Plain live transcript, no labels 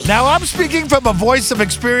Now, I'm speaking from a voice of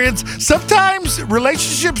experience. Sometimes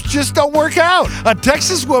relationships just don't work out. A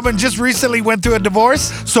Texas woman just recently went through a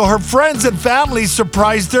divorce, so her friends and family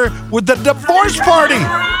surprised her with a divorce party.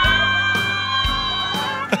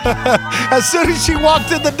 As soon as she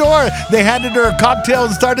walked in the door, they handed her a cocktail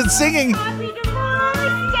and started singing.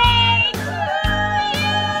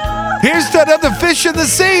 Here's to another fish in the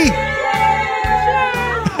sea.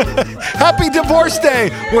 Happy Divorce Day,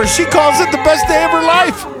 where she calls it the best day of her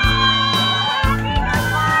life.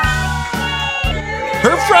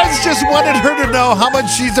 Her friends just wanted her to know how much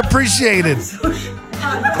she's appreciated.